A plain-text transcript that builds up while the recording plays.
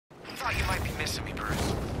thought you might be missing me,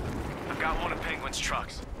 Bruce. I've got one of Penguin's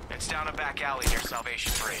trucks. It's down a back alley near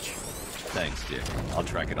Salvation Bridge. Thanks, Dick. I'll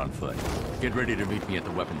track it on foot. Get ready to meet me at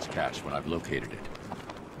the weapons cache when I've located it.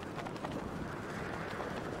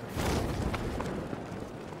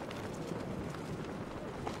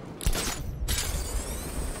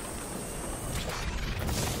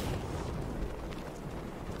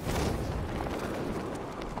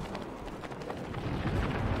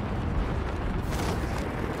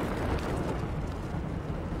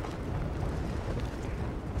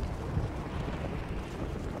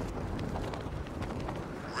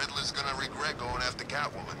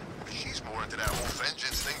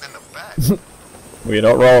 Well, you're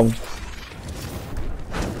not wrong.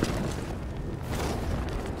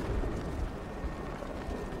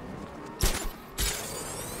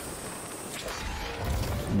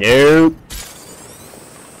 Nope.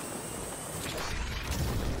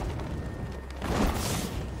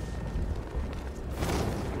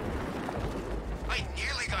 I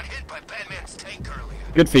nearly got hit by Batman's tank earlier.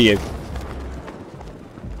 Good for you.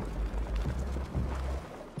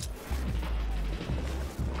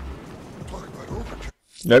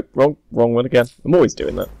 Nope, wrong one again. I'm always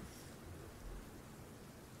doing that.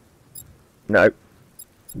 No.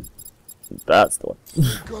 That's the one.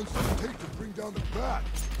 Guns don't take to bring down the bat.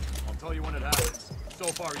 I'll tell you when it happens. So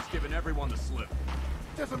far, he's given everyone the slip.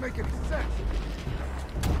 Doesn't make any sense.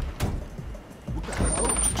 What the hell?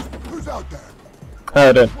 Who's out there?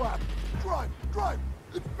 Heard it. Drive!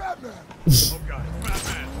 It's Batman! Oh god, it's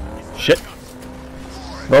Batman! He's Shit. us.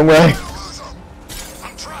 Wrong way.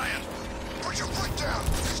 I'm trying. Put your foot down.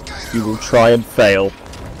 This gate You will try and fail.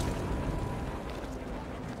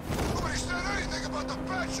 Nobody said anything about the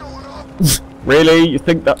bat showing up. Really? You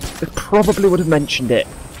think that... It probably would have mentioned it.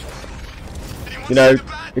 You know,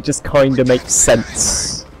 it just kinda makes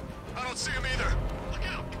sense. I don't see him either. Look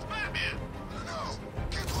out, it's Batman. No,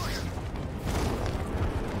 keep looking.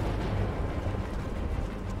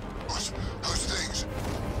 How's things?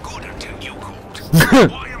 Good until you called.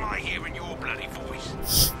 Why am I hearing your bloody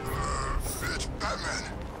voice? It's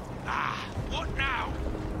Batman. Ah, what now?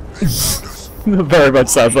 They found us. Very much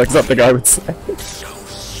sounds like something I would say. So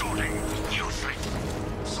sodding useless.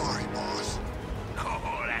 Sorry, boss.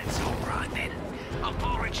 Oh, that's all right then.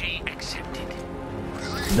 Apology accepted.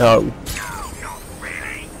 No. No, not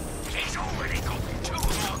really. He's already got 2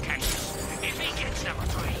 more cases. If he gets number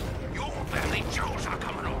 3, your belly jewels are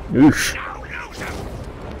coming off. Oof. Now lose him.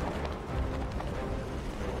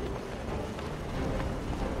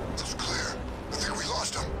 It's clear. I think we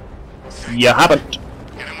lost him. You haven't.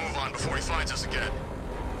 Get a move on before he finds us again.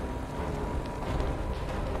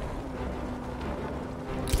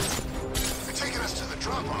 You're taking us to the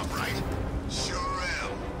drop-off, right? Sure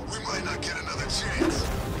am. We might not get another chance.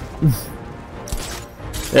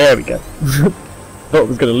 There we go. Thought I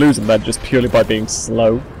was going to lose him then just purely by being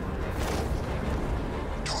slow.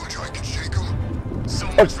 Told you I could shake him. So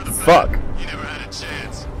Oh, much for the fuck. bat. You never had a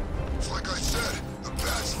chance. It's like I said, the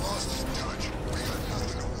bat's lost his touch. We got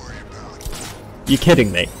nothing to worry about. You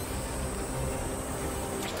kidding me?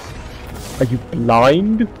 Are you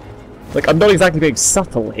blind? Like, I'm not exactly being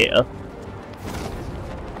subtle here.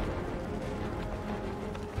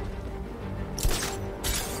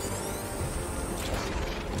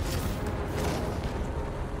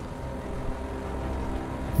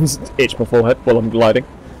 Just itch my forehead while I'm gliding.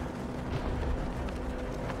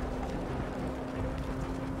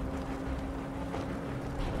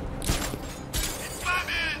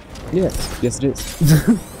 Yes, yes it is.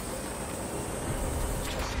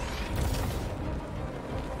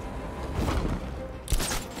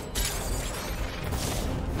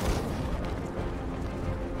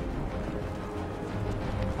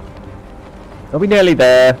 Are we nearly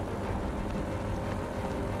there?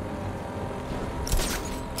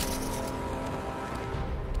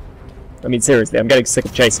 I mean, seriously, I'm getting sick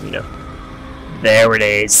of chasing you now. There it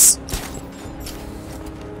is.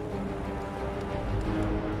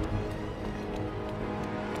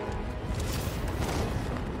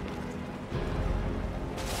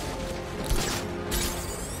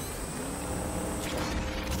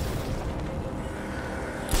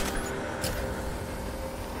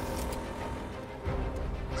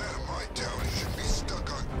 Man of my town should be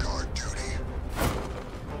stuck on guard duty.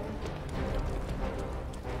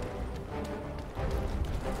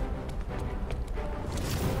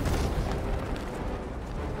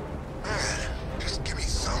 Man, just give me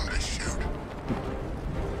something to shoot.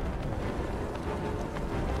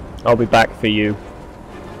 I'll be back for you.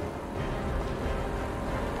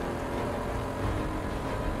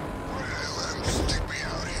 Why did I let him stick me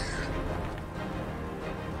out here?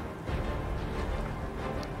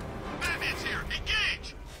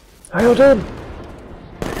 How you doing?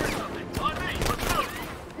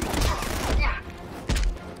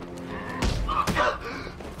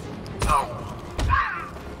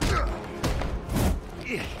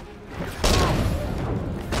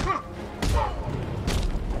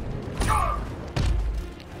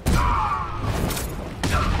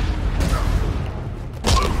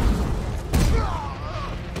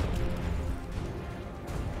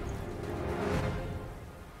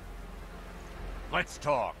 Let's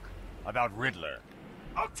talk about Riddler.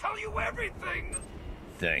 I'll tell you everything!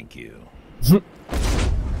 Thank you.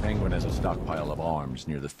 Penguin has a stockpile of arms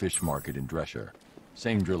near the fish market in Drescher.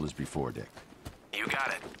 Same drill as before, Dick. You got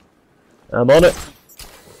it. I'm on it.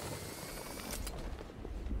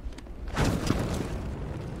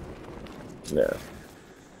 Yeah.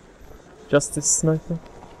 Justice Sniper?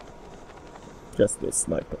 Justice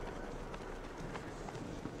Sniper.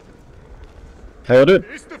 How you doing?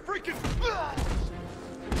 It's the freaking...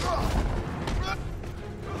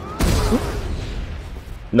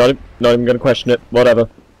 Not even gonna question it. Whatever.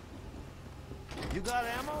 You got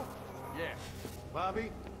ammo? Yeah, Bobby?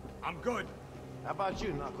 I'm good. How about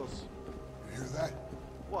you, Knuckles? You hear that?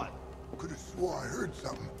 What? Could have swore I heard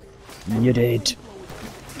something. You did.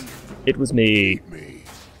 It was me. Me.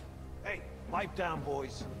 Hey, pipe down,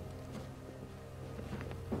 boys.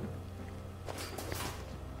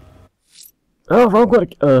 Oh, wrong one.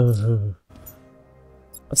 I'm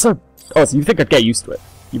so... Oh, so you think I'd get used to it?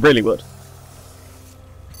 You really would.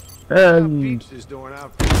 And... Peeps is doing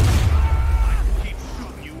out. I can keep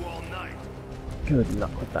shooting you all night. Good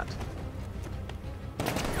luck with that.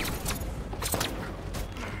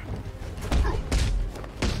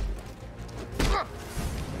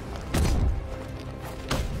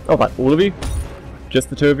 Oh, but all of you? Just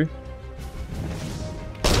the two of you?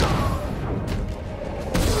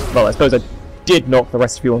 Well, I suppose I did knock the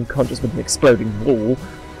rest of you unconscious with an exploding wall.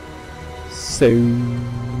 So...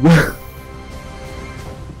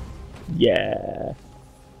 yeah.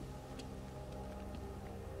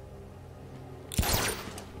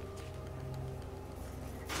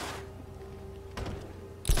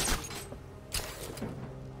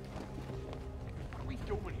 What are we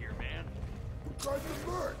doing here, man? Guard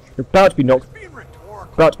the merch. You're about to be knocked Being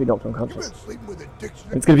rhetorical. You unconscious. been sleeping with a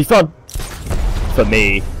dictionary? It's gonna be fun. For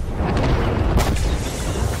me.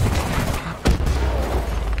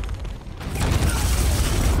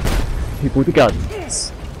 People with the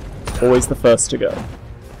guns. Always the first to go.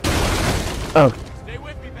 Oh, Stay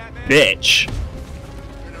with me, Batman. bitch.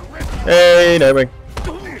 Hey, no way.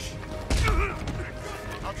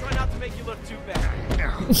 I'll try not to make you look too bad.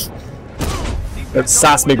 Let's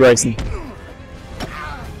sass me, Grayson.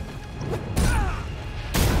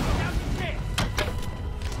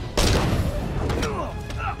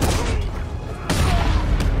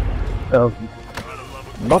 Oh,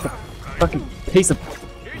 motherfucking piece of...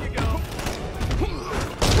 Here you go.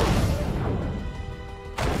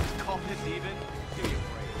 Call this even? Do you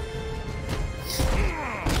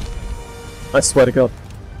afraid? I swear to God.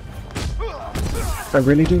 I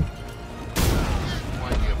really do. You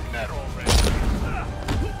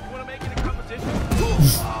wanna make it a competition?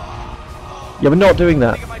 Yeah, we're not doing I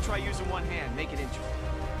that. think if I try using one hand, make it interesting.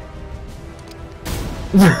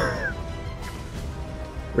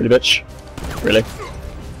 Really, bitch? Really?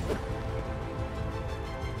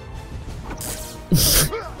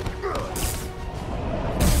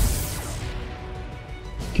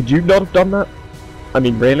 Could you not have done that? I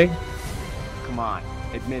mean, really? Come on,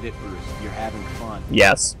 admit it, Bruce. You're having fun.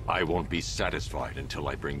 Yes. I won't be satisfied until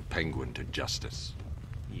I bring Penguin to justice.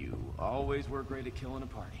 You always were great at killing a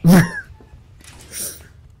party.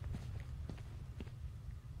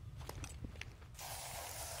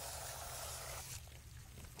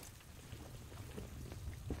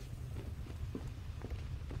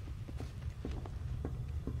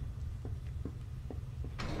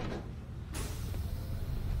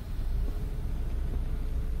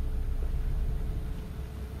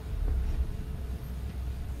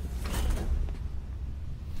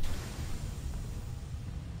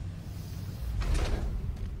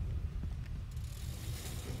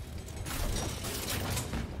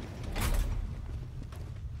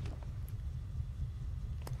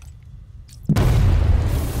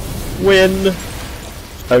 Win!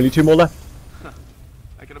 Only two more left.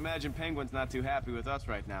 I can imagine Penguin's not too happy with us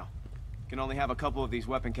right now. Can only have a couple of these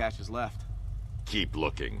weapon caches left. Keep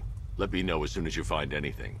looking. Let me know as soon as you find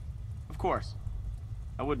anything. Of course.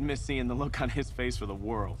 I wouldn't miss seeing the look on his face for the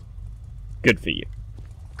world. Good for you.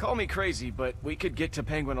 Call me crazy, but we could get to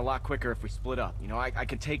Penguin a lot quicker if we split up. You know, I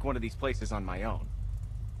could take one of these places on my own.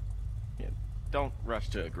 Yeah, don't rush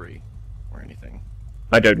to agree or anything.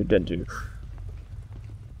 I don't intend to.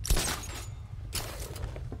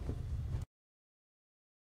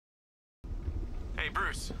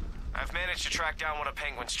 track down one of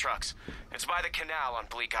Penguin's trucks. It's by the canal on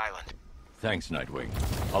Bleak Island. Thanks, Nightwing.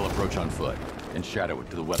 I'll approach on foot and shadow it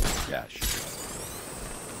to the weapons cache.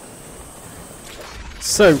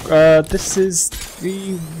 So, this is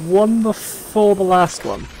the one before the last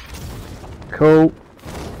one. Cool. You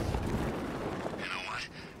know what?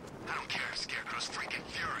 I don't care if Scarecrow's freaking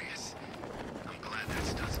furious. I'm glad that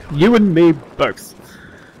stuff's coming. You and me both.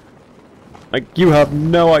 Like, you have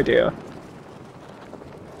no idea.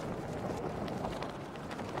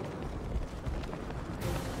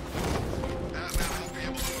 Batman won't be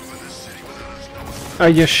able to move in this city without us knowing. Are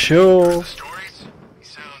you sure? The stories? He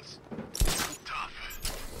sounds tough.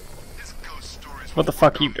 His ghost stories. What the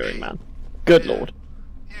fuck are you doing, man? Good lord.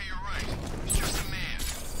 Yeah, you're right. He's just a man.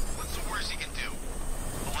 What's the worst he can do?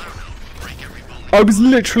 Oh, I don't know. Break every bone. I was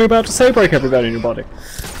literally about to say break every bone in your body.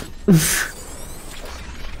 Who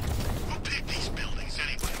picked these buildings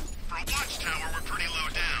anyway? For a watchtower, we're pretty low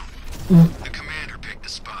down. The commander picked the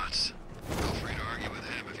spots. Feel free to argue with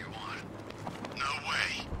him if you want. No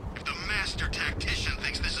way. If the master tactician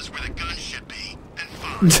thinks this is where the gun should be, then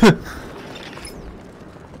fine.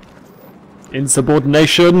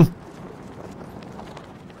 Insubordination.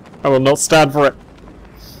 I will not stand for it.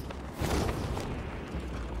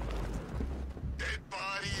 Dead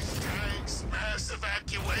bodies, tanks, mass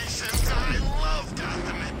evacuations. I love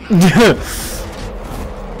Gotham at night.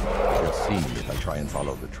 You'll see me if I try and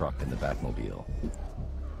follow the truck in the Batmobile.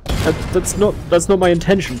 That's not my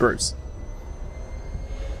intention, Bruce.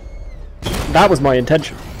 That was my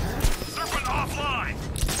intention. Serpent offline!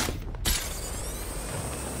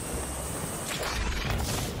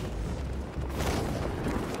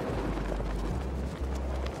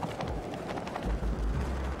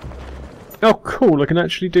 Oh, cool! I can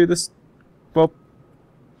actually do this. Well,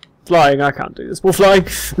 flying. I can't do this. Well, flying.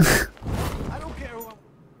 I don't care who I'm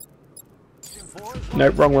for. as long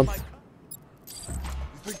Nope, as wrong I one. get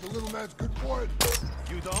You think the little man's good for it?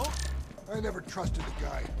 You don't? I never trusted the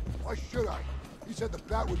guy. Why should I? He said the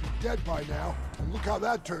bat would be dead by now, and look how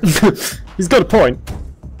that turned out. He's got a point.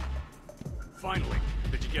 Finally,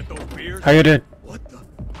 did you get those beers? How you doing? What the?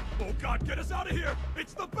 Oh God, get us out of here!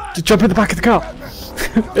 It's the bat! Just jump in the back of the car.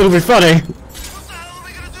 It'll be funny. What the hell are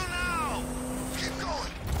we gonna do now? Keep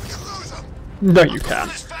going. We can lose him. No, you Run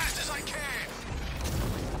can't. as fast as I can.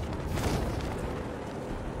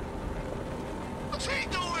 What's he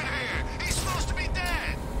doing here? He's supposed to be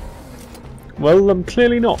dead. Well, I'm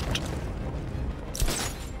clearly not.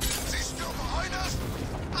 Is he still behind us?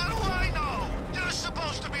 How do I know? You're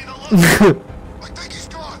supposed to be the lookout. I think he's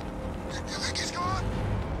gone. You think he's gone?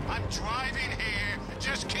 I'm driving here.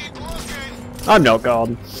 Just keep looking. I'm not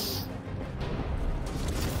gone.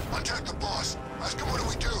 Contact the boss. Ask him what do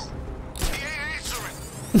we do. He ain't answering.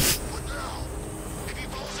 What now? If he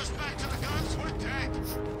pulls us back to the guns, we're dead.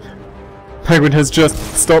 Penguin has just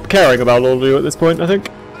stopped caring about all of you at this point, I think.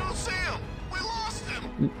 I don't see him. We lost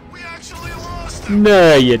him. We actually lost him.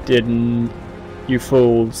 No, you didn't. You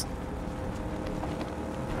fools.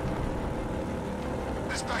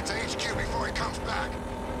 This back to HQ before he comes back.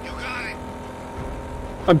 You got it.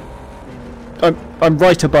 I'm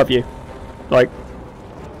right above you. Like,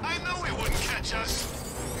 I knew he wouldn't catch us.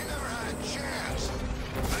 He never had a chance.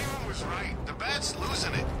 Anyone was right. The bat's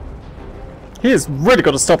losing it. he has really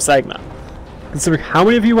got to stop saying that. Considering how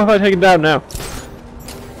many of you have I taken down now?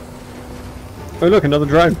 Oh look, another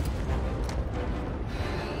drone.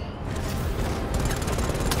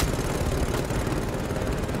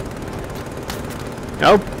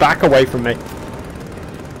 Oh, back away from me.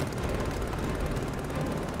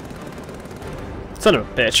 Son of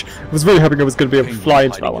a bitch. I was really hoping I was going to be able to Penguin's fly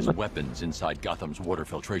into that hiding one. his Then. weapons inside Gotham's water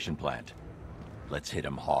filtration plant. Let's hit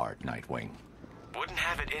him hard, Nightwing. Wouldn't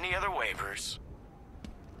have it any other way, Bruce.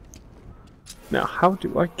 Now, how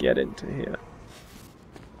do I get into here?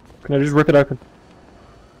 Can I just rip it open?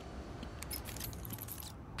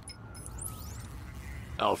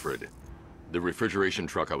 Alfred, the refrigeration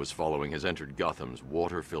truck I was following has entered Gotham's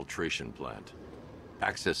water filtration plant.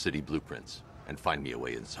 Access city blueprints and find me a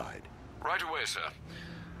way inside. Right away, sir.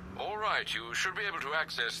 All right, you should be able to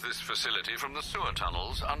access this facility from the sewer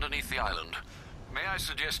tunnels underneath the island. May I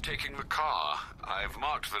suggest taking the car? I've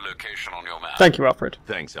marked the location on your map. Thank you, Alfred.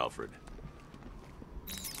 Thanks, Alfred.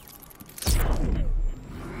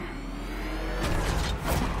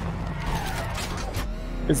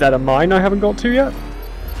 Is that a mine I haven't got to yet?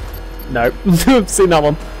 No. I've seen that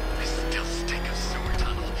one. I still stink of sewer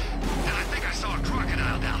tunnel. And I think I saw a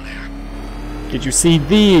crocodile down there. Did you see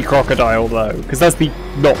the crocodile, though? Because that's the...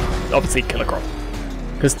 not, obviously, Killer Croc.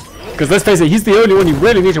 Because let's face it, he's the only one you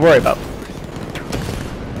really need to worry about.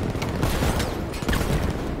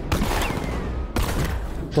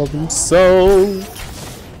 Problem solved.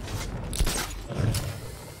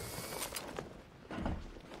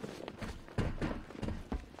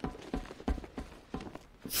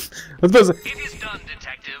 I suppose. It is done,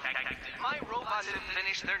 Detective. My robots have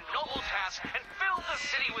finished their noble task and filled the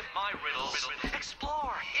city with my riddles.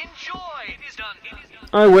 Explore, enjoy. It is done.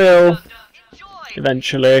 I will. Enjoy.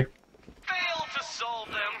 Eventually. Fail to solve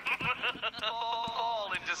them.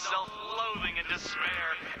 Fall into self-loathing and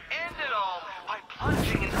despair. End it all by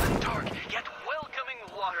plunging into the dark yet welcoming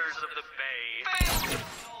waters of the bay. Fail to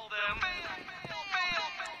solve them. Fail.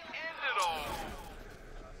 End it all.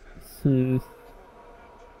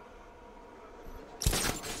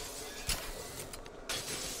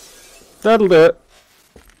 That'll do it.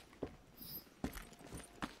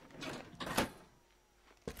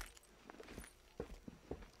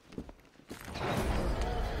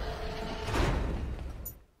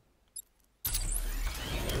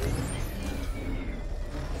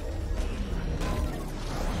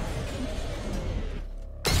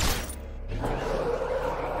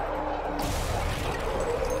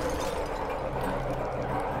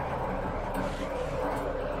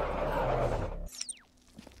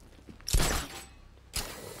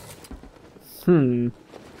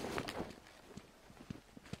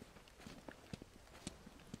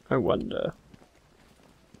 I wonder.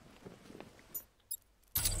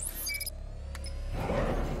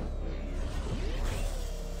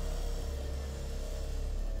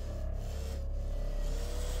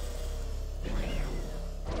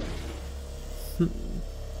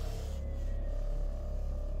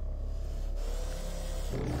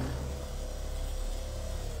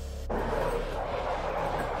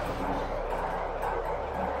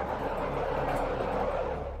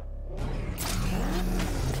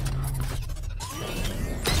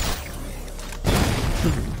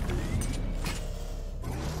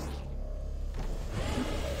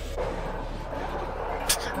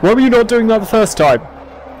 Why were you not doing that the first time?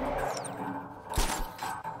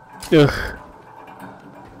 Ugh.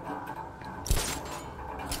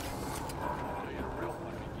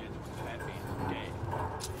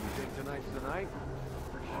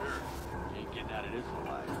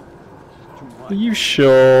 Are you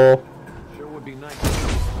sure? Sure would be nice.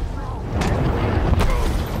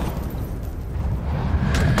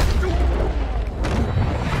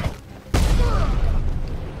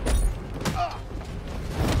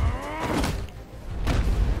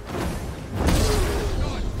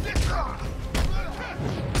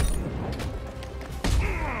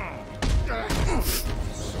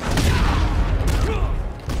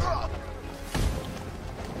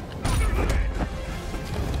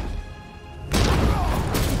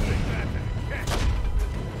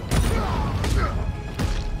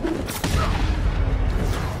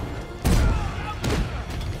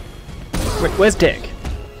 Wait, where's Dick?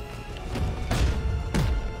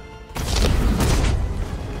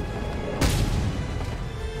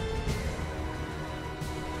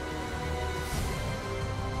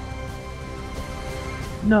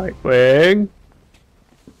 Nightwing.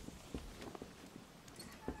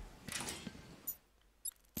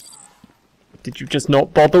 Did you just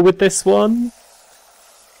not bother with this one?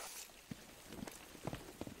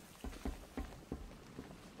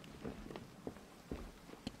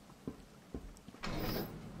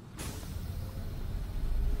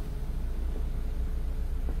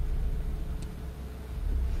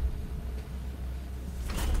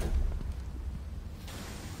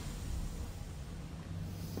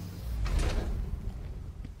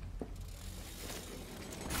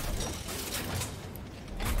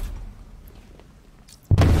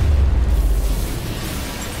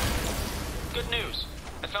 Good news.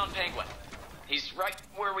 I found Penguin. He's right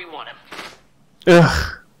where we want him.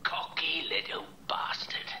 Ugh. Cocky little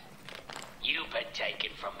bastard. You've been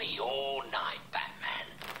taking from me all night, Batman.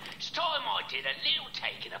 It's time I did a little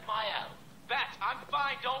taking of my own. Bat, I'm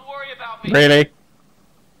fine. Don't worry about me. Really?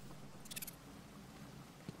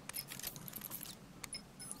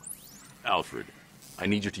 Alfred, I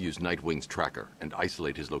need you to use Nightwing's tracker and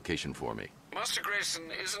isolate his location for me. Master Grayson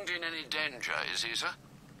isn't in any danger, is he, sir?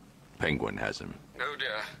 Penguin has him. Oh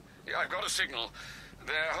dear. Yeah, I've got a signal.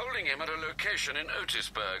 They're holding him at a location in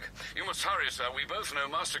Otisburg. You must hurry, sir. We both know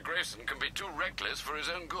Master Grayson can be too reckless for his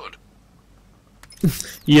own good.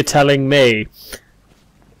 You're telling me.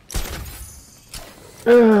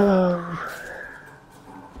 Oh.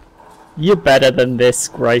 You're better than this,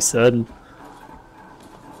 Grayson.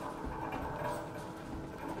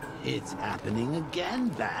 It's happening again,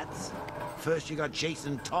 Bats. First you got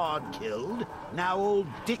Jason Todd killed, now old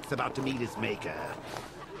Dick's about to meet his maker.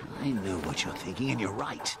 I know what you're thinking, and you're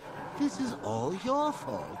right. This is all your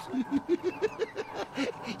fault.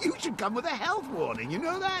 You should come with a health warning, you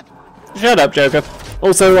know that? Shut up, Joker.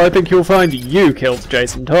 Also, I think you'll find you killed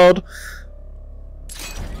Jason Todd.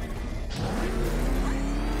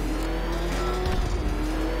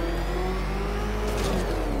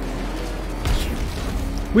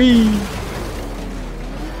 Whee!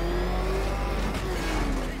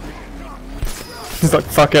 He's like,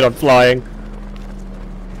 fuck it, I'm flying.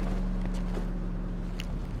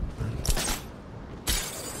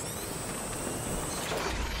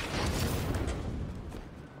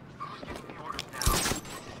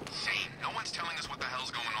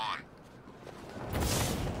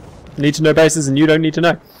 Need to know bases and you don't need to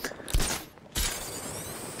know.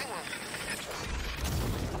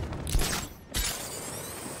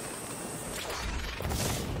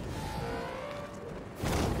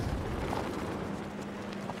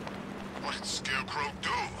 What did Scarecrow do?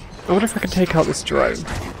 I wonder if I can take out this drone.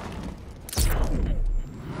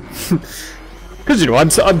 Because you know I'm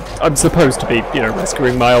supposed to be, you know,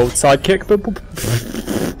 rescuing my old sidekick, but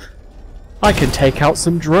I can take out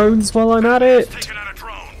some drones while I'm at it. Taking out a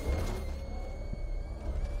drone.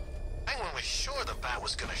 Anyone was sure the bat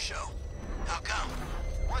was gonna show. How come?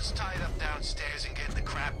 What's tied up downstairs and getting the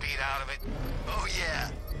crap beat out of it? Oh yeah,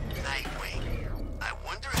 Nightwing. I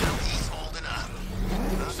wonder how he's holding up.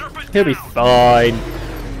 He'll be fine.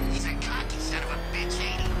 He's a cocky son of a bitch,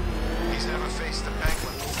 ain't he? He's never faced the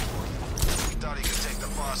Penguin before. He thought he could take the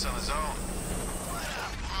boss on his own. What a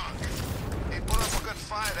punk. He put up a good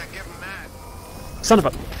fight, I give him that. Son of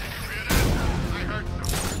a...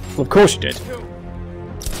 Well, of course you did.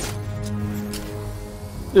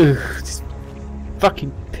 Ugh, these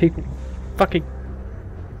fucking people. Fucking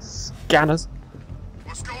scanners.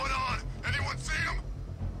 What's going on? Anyone see him?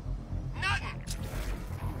 Nothing.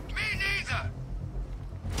 Me neither.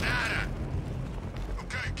 Nada.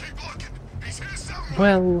 Okay, keep looking. He's here somewhere.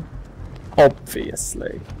 Well,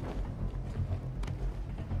 obviously.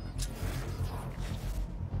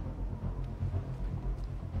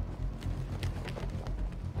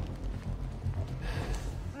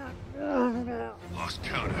 Lost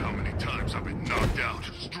count of how many times I've been knocked out,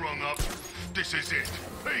 strung up. This is it.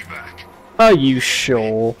 Payback. Are you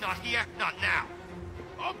sure? Not here, not now.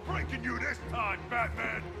 I'm breaking you this time,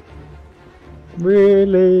 Batman.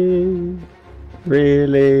 Really?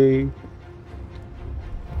 Really?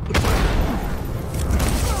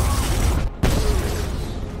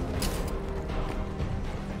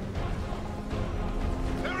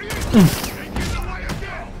 There he is. Take it away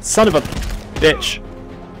again. Son of a bitch.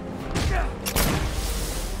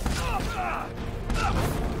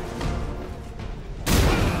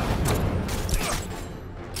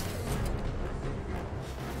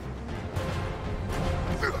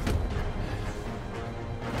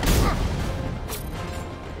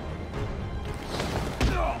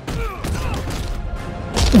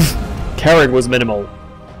 Carrying was minimal.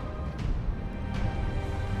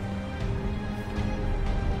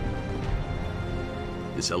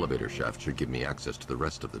 This elevator shaft should give me access to the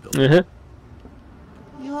rest of the building.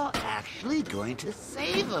 You're actually going to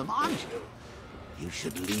save him, aren't you? You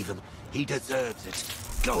should leave him. He deserves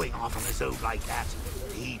it. Going off on his own like that.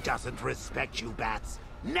 He doesn't respect you, Bats.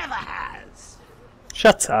 Never has.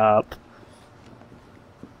 Shut up.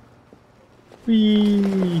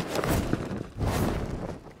 Whee.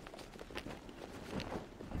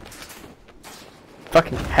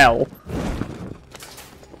 Fucking hell.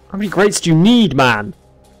 How many greats do you need, man?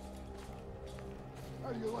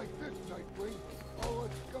 How do you like this, Nightwing? All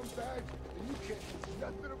us scumbags, and you can't do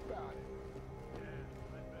nothing about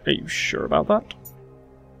it. Are you sure about that?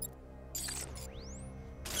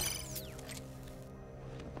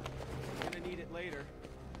 Gonna need it later.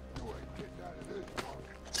 You ain't getting out of this, punk.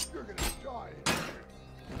 You're gonna die.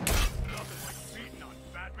 Nothing like beating on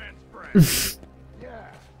Batman's friend. Yeah,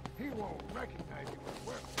 he won't recognize you as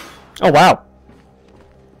well. Oh wow.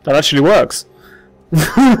 That actually works.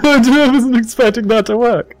 I wasn't expecting that to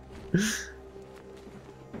work. Hey,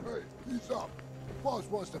 he's up. Boss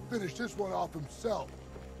wants to finish this one off himself.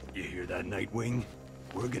 You hear that, Nightwing?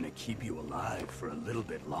 We're gonna keep you alive for a little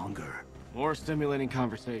bit longer. More stimulating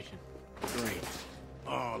conversation. Great.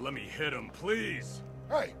 Oh, let me hit him, please.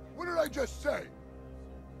 Hey, what did I just say?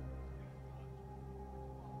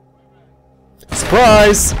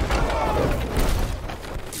 Surprise!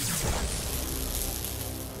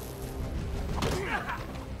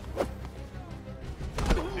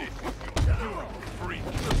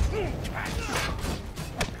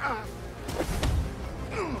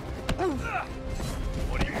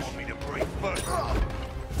 What do you want me to break first?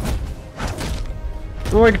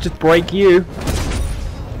 Or I could just break you.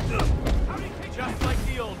 Just like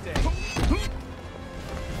the old days.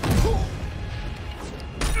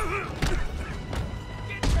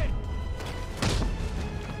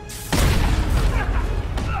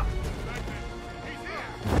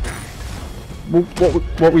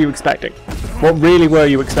 What were you expecting? What really were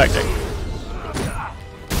you expecting?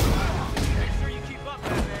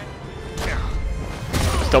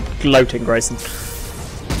 Stop gloating, Grayson.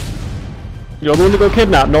 You're the one to go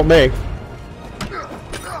kidnap, not me.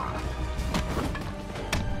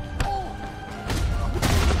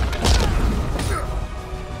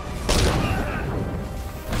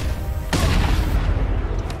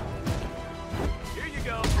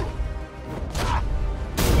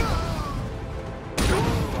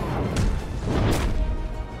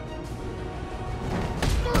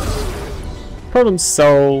 Problem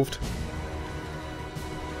solved.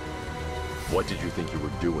 What did you think you were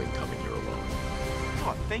doing coming here alone?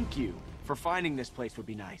 Oh, thank you for finding this place would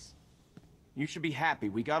be nice. You should be happy.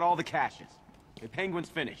 We got all the caches. The Penguin's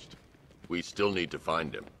finished. We still need to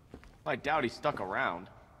find him. I doubt he stuck around.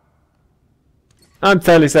 I'm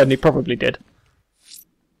fairly certain he probably did.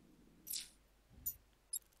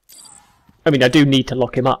 I mean, I do need to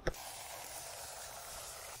lock him up.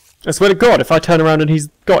 I swear to God, if I turn around and he's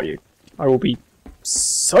got you, I will be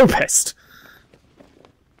so pissed.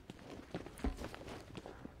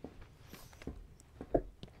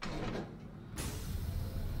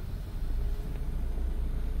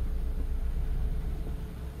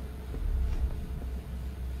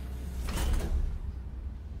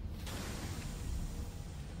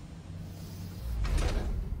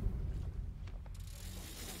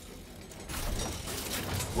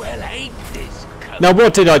 Well, ain't this cool? Now,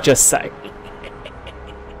 what did I just say?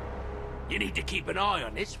 You need to keep an eye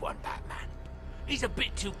on this one, Batman. He's a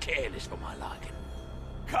bit too careless for my liking.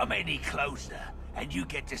 Come any closer, and you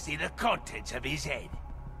get to see the contents of his head.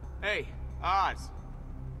 Hey, Oz.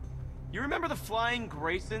 You remember the Flying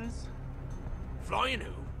Graysons? Flying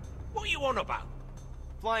who? What are you on about?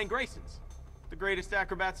 Flying Graysons. The greatest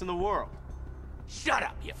acrobats in the world. Shut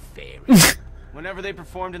up, you fairy. Whenever they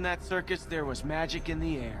performed in that circus, there was magic in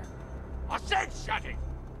the air. I said shut it!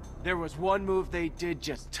 There was one move they did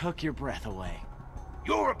just took your breath away.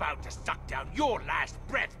 You're about to suck down your last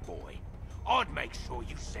breath, boy. I'd make sure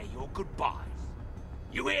you say your goodbyes.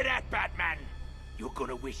 You hear that, Batman? You're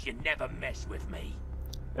gonna wish you never messed with me.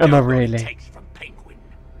 Am I Nobody really? takes from Penguin.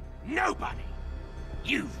 Nobody!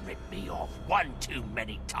 You've ripped me off one too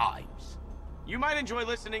many times. You might enjoy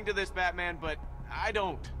listening to this, Batman, but I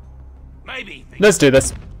don't. Maybe. Let's do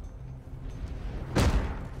this.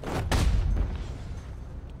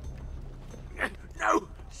 No!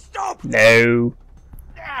 Stop! No.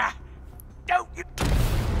 Ah, don't you...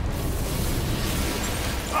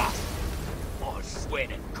 Ah, I swear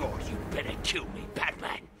to God, you better kill me,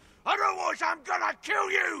 Batman. Otherwise, I'm gonna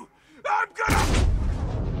kill you! I'm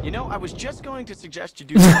gonna... You know, I was just going to suggest you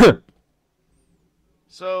do that.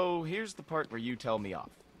 So, here's the part where you tell me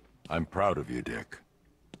off. I'm proud of you, Dick.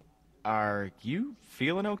 Are you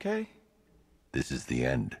feeling okay? This is the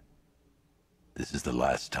end. This is the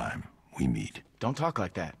last time we meet. Don't talk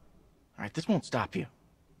like that. Alright, this won't stop you.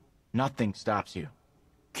 Nothing stops you.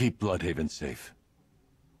 Keep Bloodhaven safe.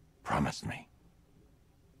 Promise me.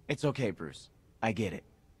 It's okay, Bruce. I get it.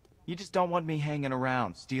 You just don't want me hanging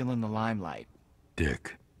around, stealing the limelight.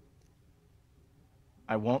 Dick.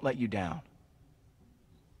 I won't let you down.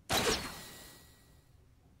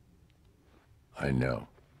 I know.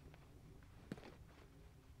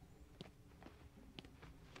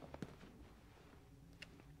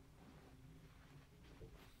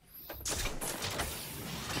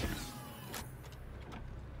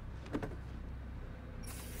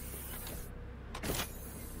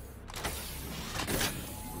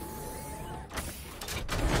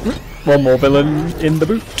 One more villain in the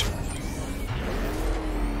boot.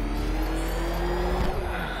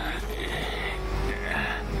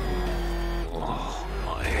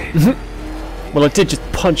 Well, I did just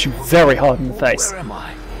punch you very hard in the face. Where am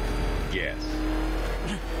I? Yes.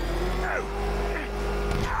 No!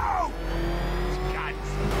 No!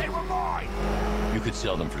 Guns! They were mine! You could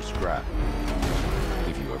sell them for scrap.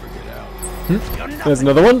 If you ever get out. You're nothing, There's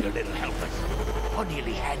another one. You little helpers. I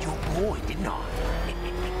nearly had your boy, didn't I?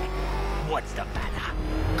 What's the matter?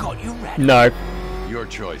 Got you ready? No. Your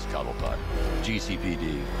choice, Cobblepot.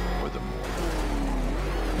 GCPD or the morgue.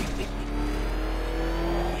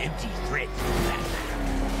 Empty threats,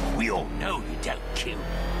 Batman. We all know you don't kill.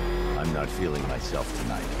 I'm not feeling myself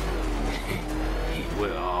tonight.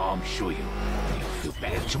 Well, I'm sure you'll feel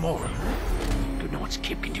better tomorrow. Don't know what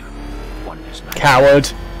Skip can do. One less man. Coward.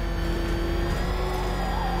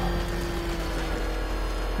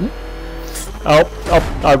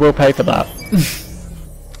 Oh, I will pay for that.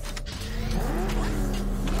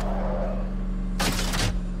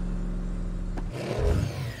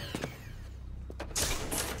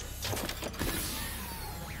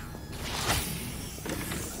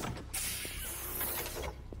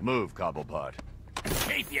 Move, Cobblepot.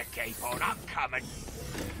 Keep your cape on, I'm coming.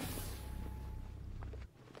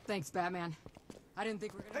 Thanks, Batman. I didn't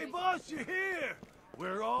think we were gonna. Hey, boss, you're here!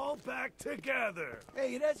 We're all back together.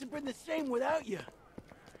 Hey, it hasn't been the same without you.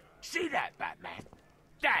 See that, Batman?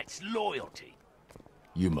 That's loyalty.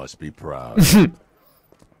 You must be proud.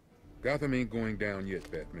 Gotham ain't going down yet,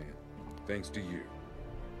 Batman. Thanks to you.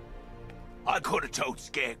 I could have told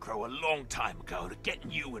Scarecrow a long time ago that getting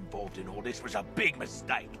you involved in all this was a big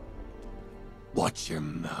mistake. Watch your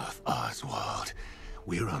mouth, Oswald.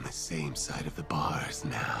 We're on the same side of the bars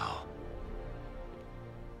now.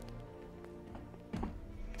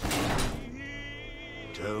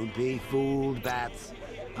 Don't be fooled, Bats.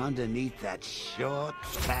 Underneath that short,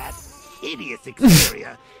 fat, hideous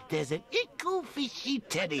exterior, there's an ickle fishy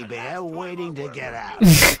teddy bear waiting to get out.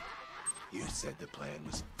 You said the plan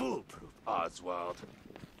was foolproof, Oswald.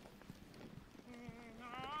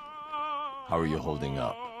 How are you holding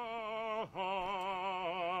up?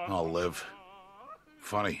 I'll live.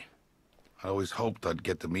 Funny. I always hoped I'd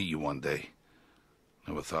get to meet you one day.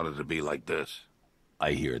 Never thought it'd be like this.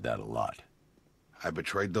 I hear that a lot. I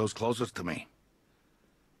betrayed those closest to me.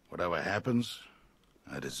 Whatever happens,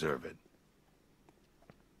 I deserve it.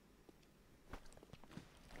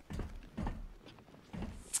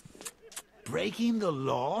 Breaking the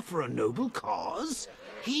law for a noble cause?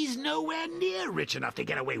 He's nowhere near rich enough to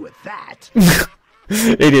get away with that.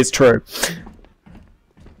 It is true.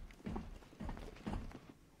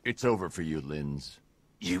 It's over for you, Linz.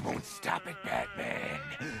 You won't stop it, Batman.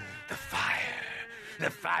 The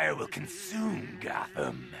fire will consume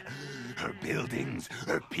Gotham. Her buildings,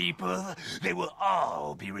 her people, they will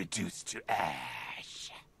all be reduced to ash.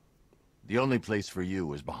 The only place for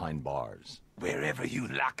you is behind bars. Wherever you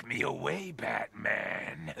lock me away,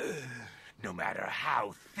 Batman. No matter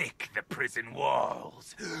how thick the prison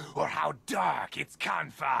walls, or how dark its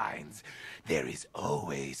confines, there is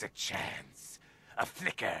always a chance. A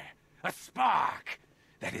flicker, a spark.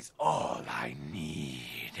 That is all I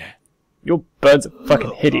need. Your birds are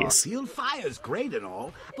fucking hideous. Field fire's great and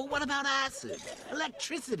all, but what about acid,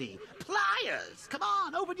 electricity, pliers? Come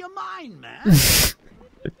on, open your mind, man.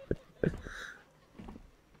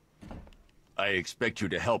 I expect you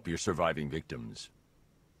to help your surviving victims.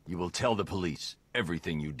 You will tell the police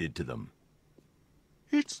everything you did to them.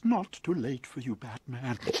 It's not too late for you,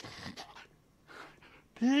 Batman.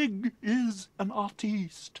 Pig is an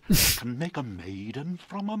artiste. Can make a maiden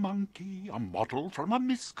from a monkey, a model from a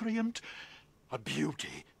miscreant, a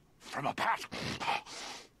beauty from a bat.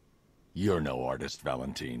 You're no artist,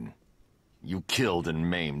 Valentine. You killed and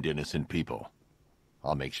maimed innocent people.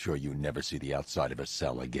 I'll make sure you never see the outside of a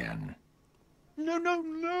cell again. No, no,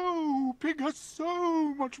 no! Pig has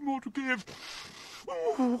so much more to give.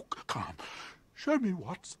 Oh, come. Show me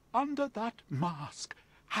what's under that mask.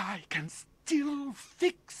 I can still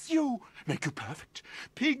fix you, make you perfect.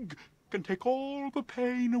 Pig can take all the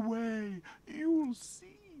pain away. You'll see.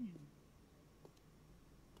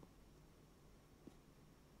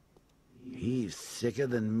 He's sicker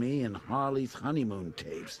than me and Harley's honeymoon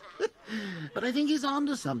tapes. But I think he's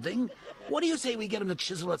onto something. What do you say we get him to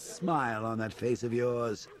chisel a smile on that face of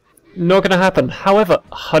yours? Not gonna happen. However,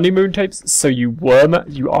 honeymoon tapes. So you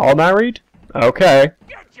are married? Okay.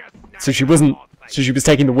 So she wasn't. So she was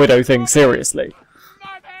taking the widow thing seriously.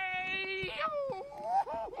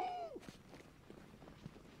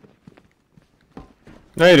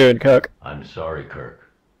 How you doing, Kirk? I'm sorry,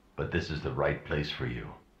 Kirk, but this is the right place for you.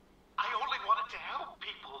 I only wanted to help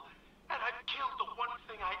people, and I've killed the one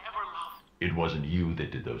thing I ever loved. It wasn't you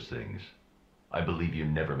that did those things. I believe you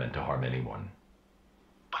never meant to harm anyone.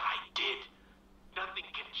 But I did. Nothing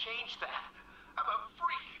can change that. I'm a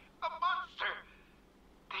freak, a monster.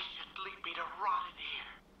 They should leave me to rot in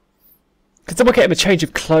here. Could someone get him a change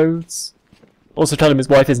of clothes? Also tell him his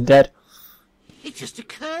wife isn't dead. It just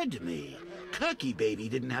occurred to me. Kirky baby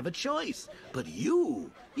didn't have a choice, but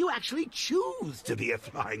you actually choose to be a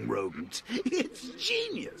flying rodent. It's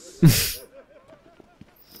genius.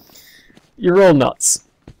 You're all nuts.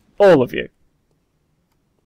 All of you.